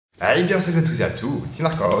Eh bien salut à tous et à toutes, c'est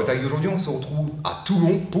NarkoTag et aujourd'hui on se retrouve à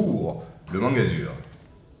Toulon pour le Mang'Azur.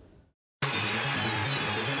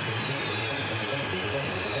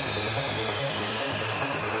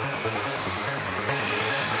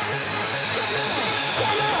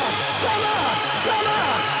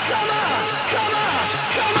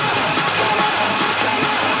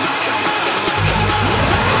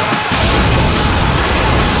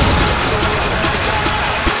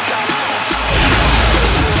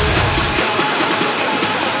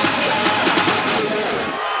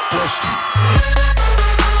 Rusty.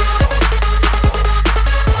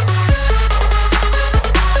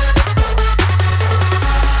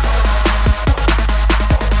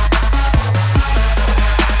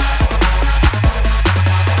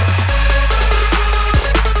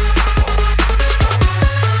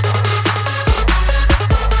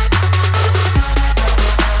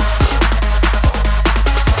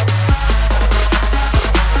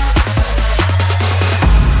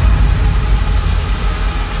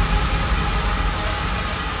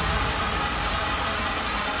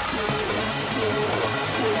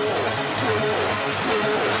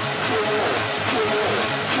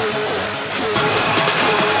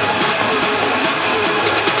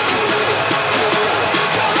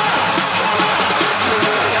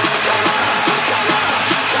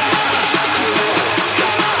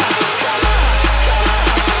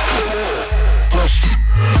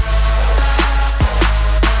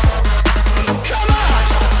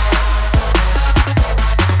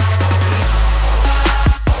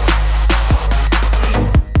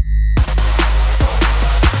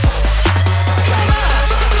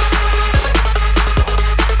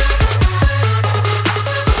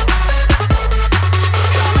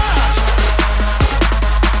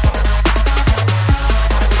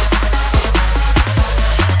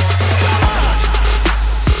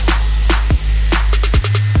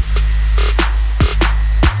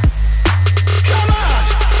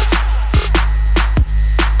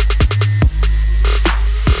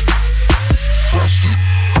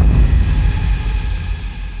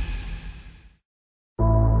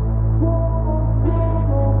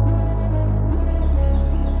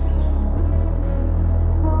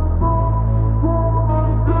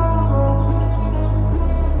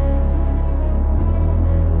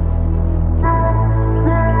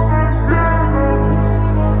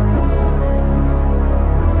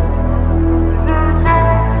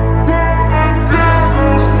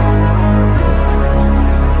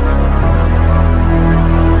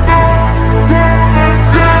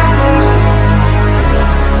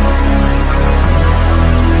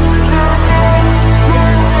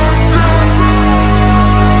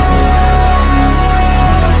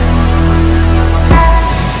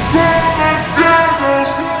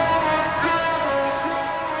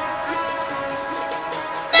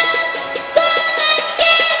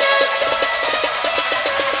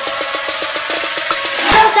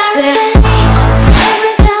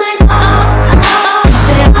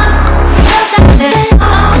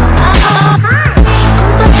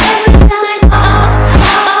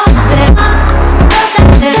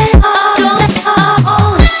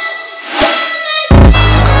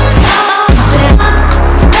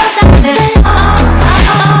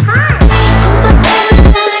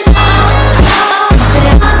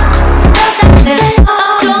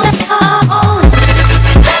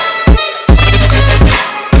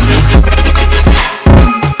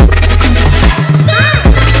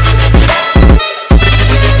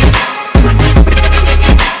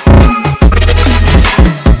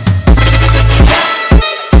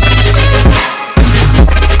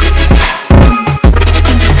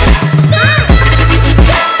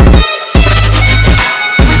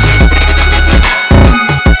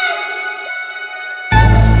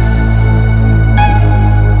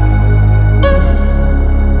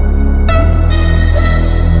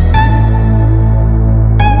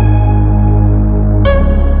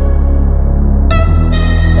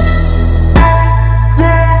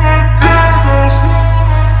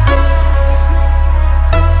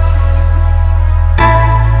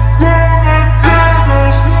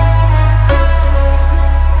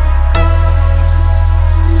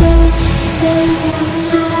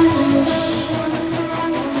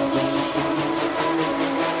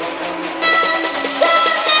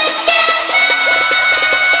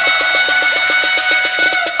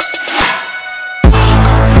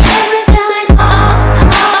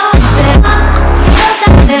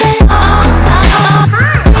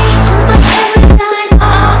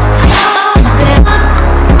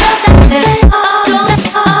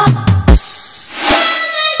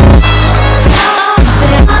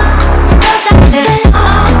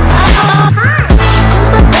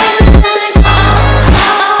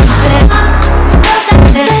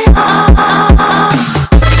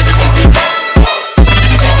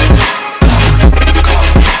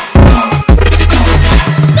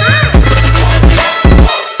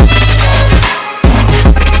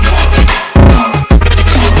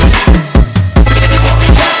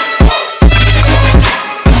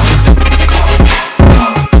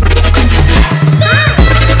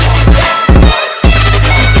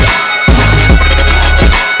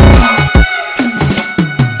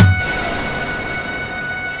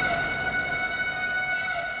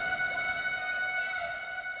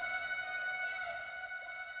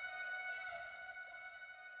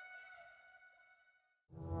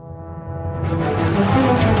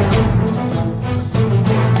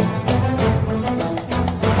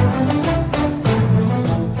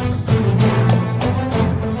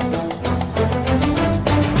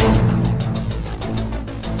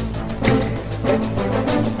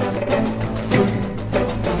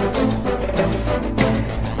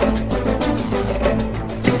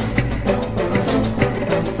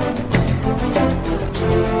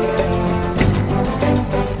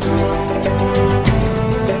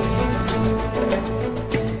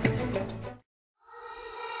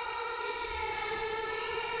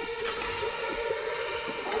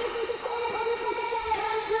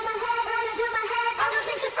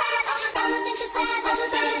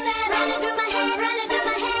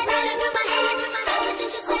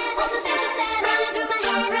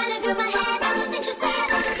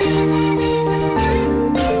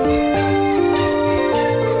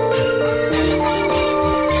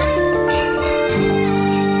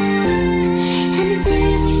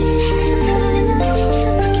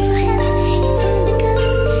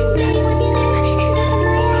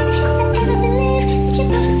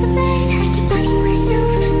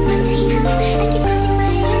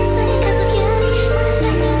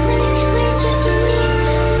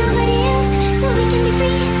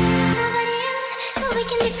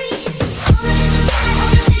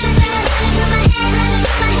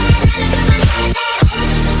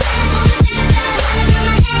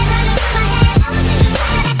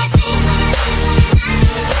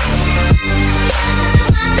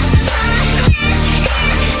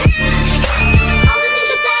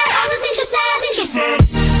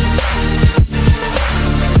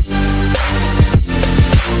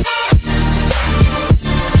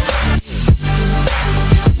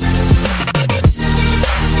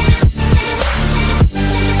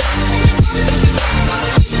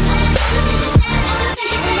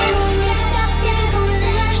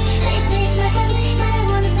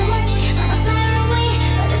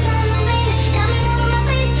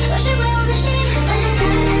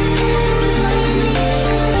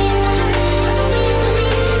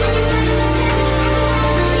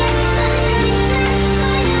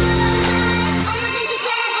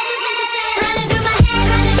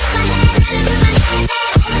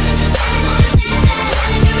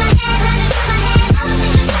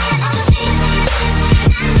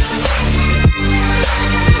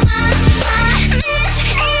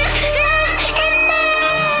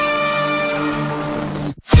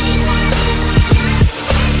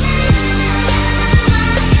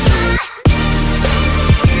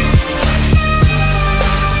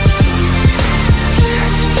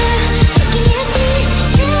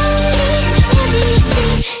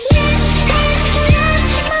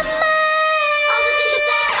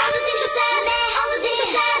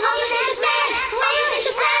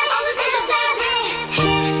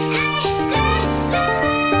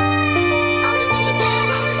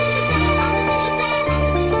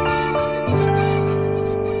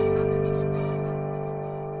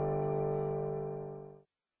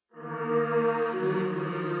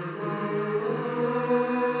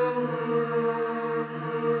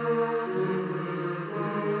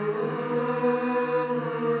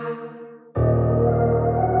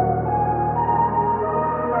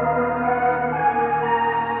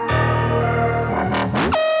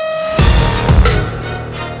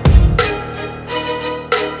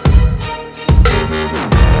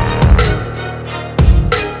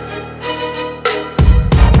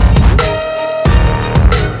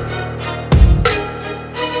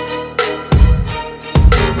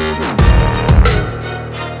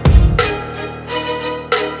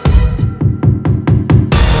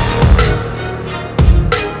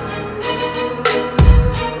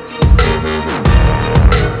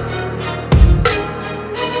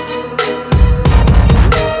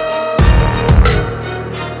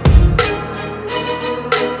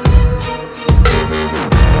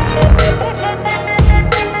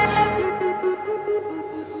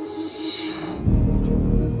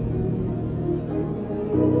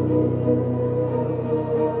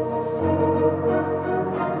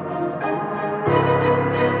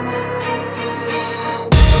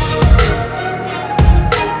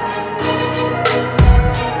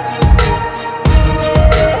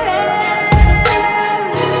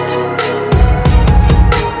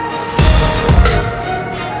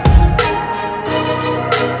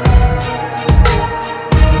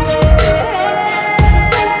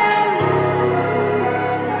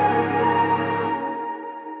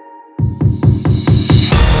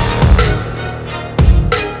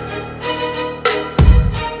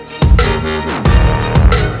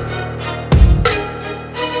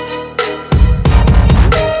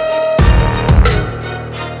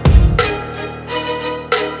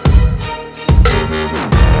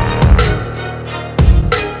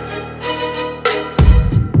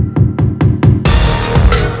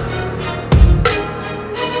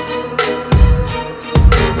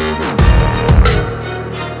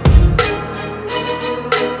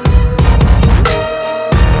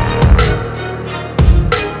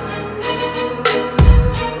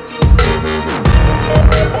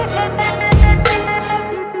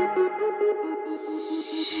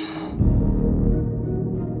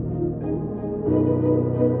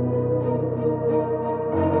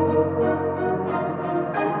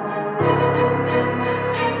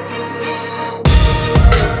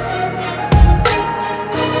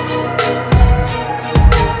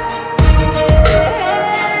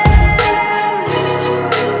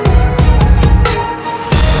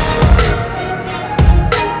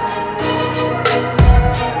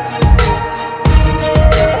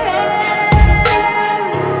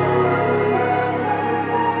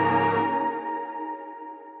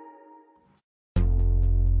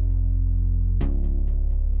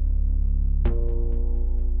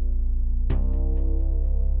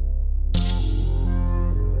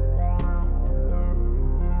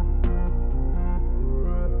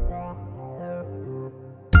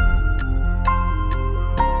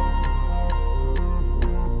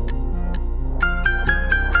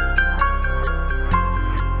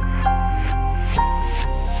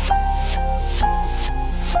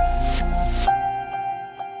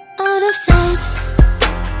 of sight,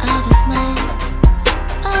 out of mind,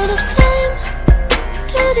 out of time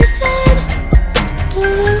to decide. Do I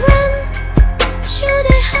run? Should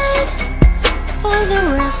I hide for the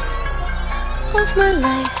rest of my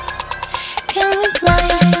life? Can we fly?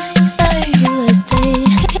 Do I stay?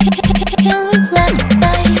 Can we fly?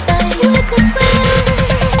 We could fly.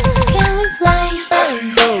 Can we fly?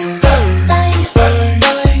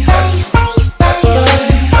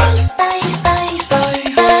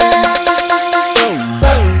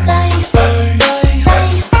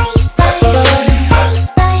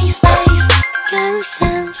 Carry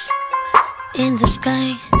sands in the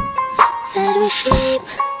sky that we shape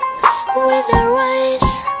with our eyes.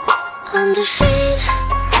 Under shade,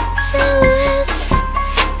 silhouettes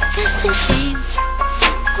cast in shame,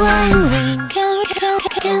 crying rain. Can we fly?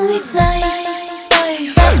 Can we fly?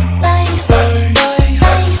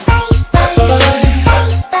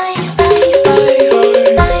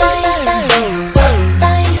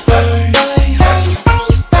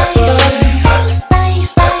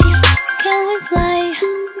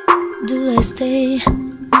 Do I stay?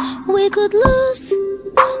 We could lose,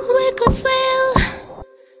 we could fail,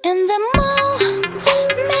 and the more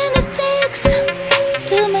man it takes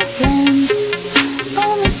to make plans,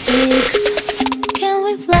 all mistakes. Can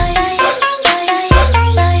we fly?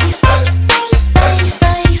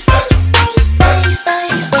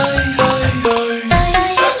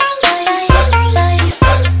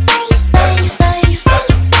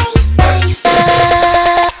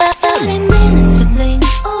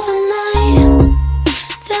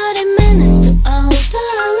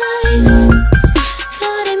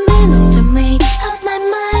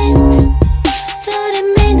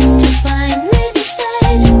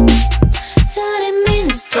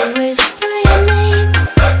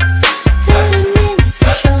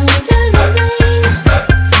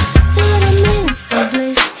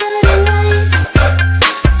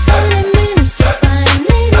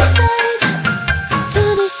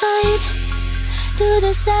 To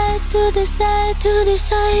decide, to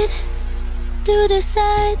decide, to decide, to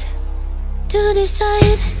decide, to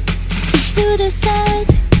decide, to decide,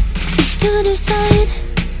 to decide,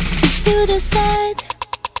 to decide,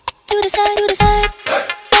 to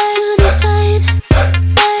decide,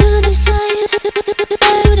 to decide,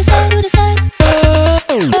 to decide, to decide.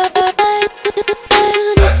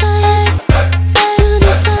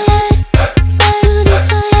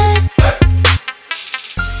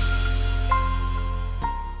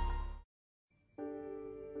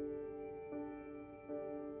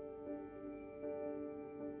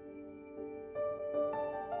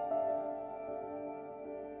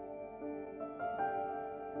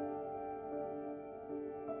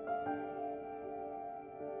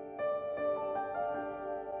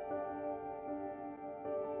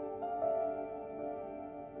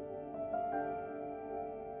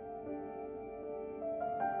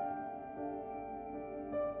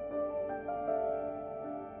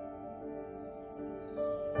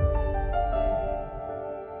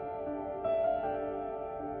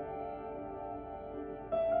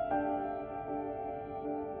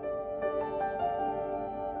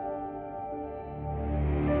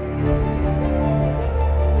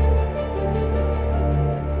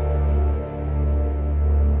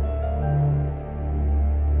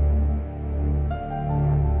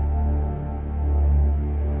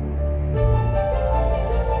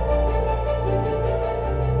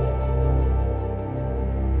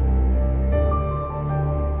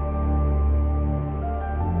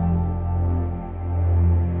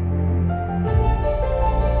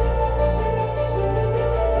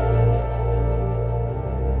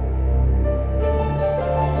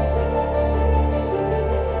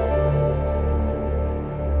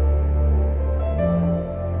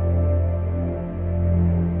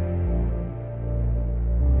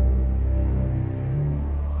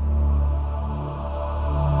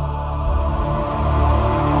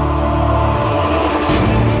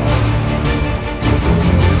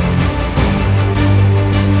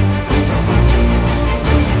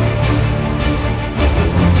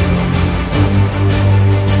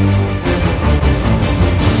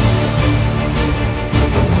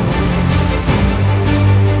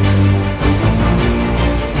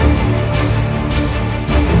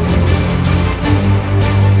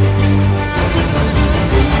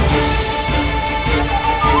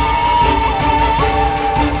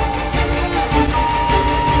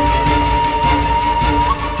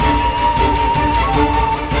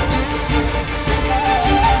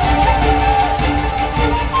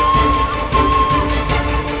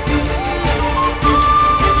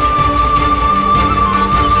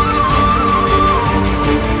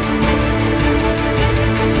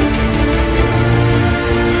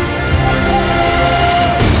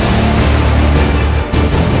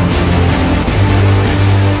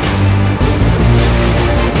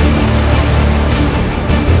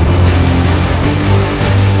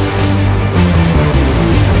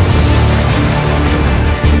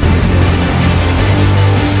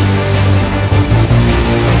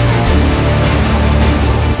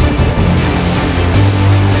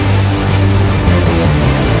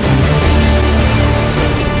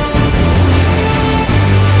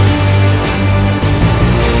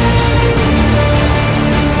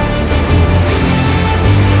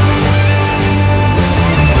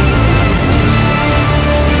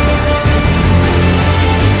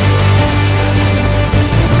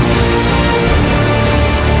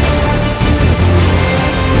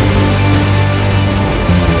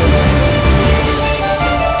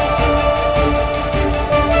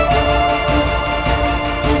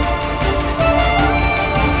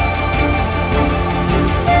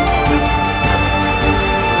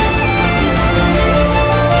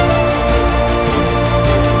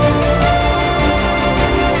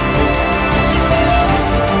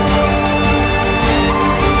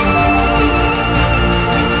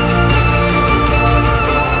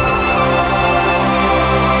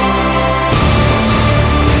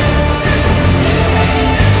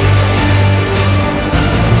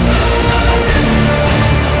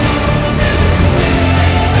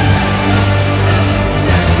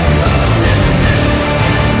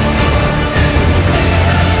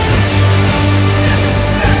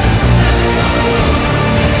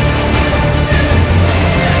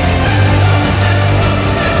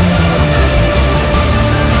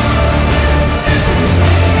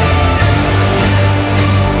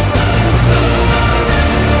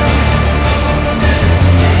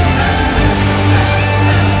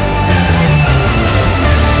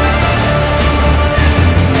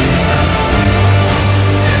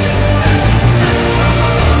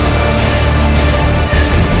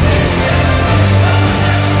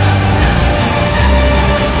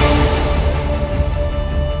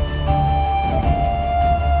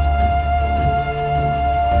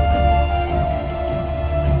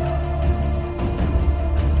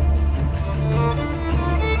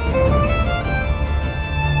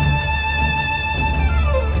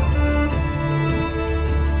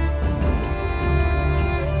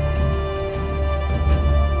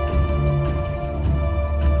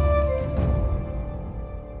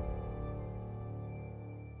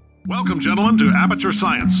 Welcome, gentlemen, to Aperture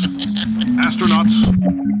Science. Astronauts,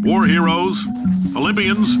 war heroes,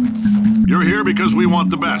 Olympians, you're here because we want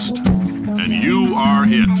the best. And you are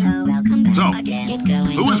it. So,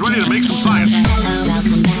 who is ready to make some science?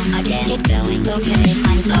 Welcome back again. Get going, okay.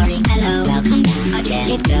 I'm sorry. Hello, welcome back again.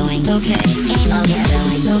 Get going, okay. Hello, get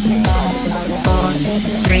going, okay. 4,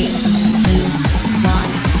 3,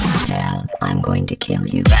 2, 1. I'm going to kill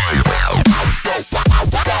you.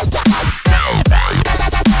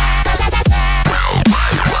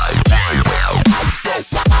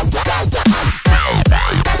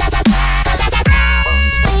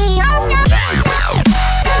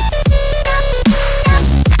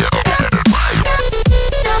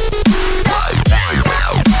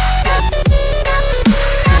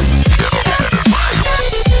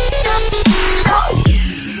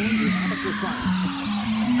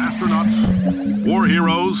 War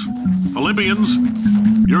heroes, Olympians,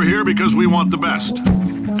 you're here because we want the best.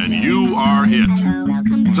 And you are it.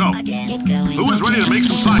 So, who is ready to make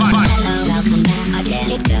some science? Hello, welcome back again.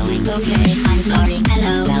 Get going, okay. I'm sorry.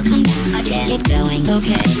 Hello, welcome back again. Get going,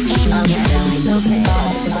 okay. Hello, get going, okay.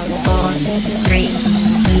 4, 3,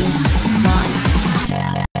 2,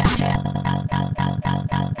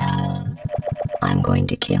 1. I'm going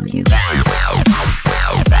to kill you.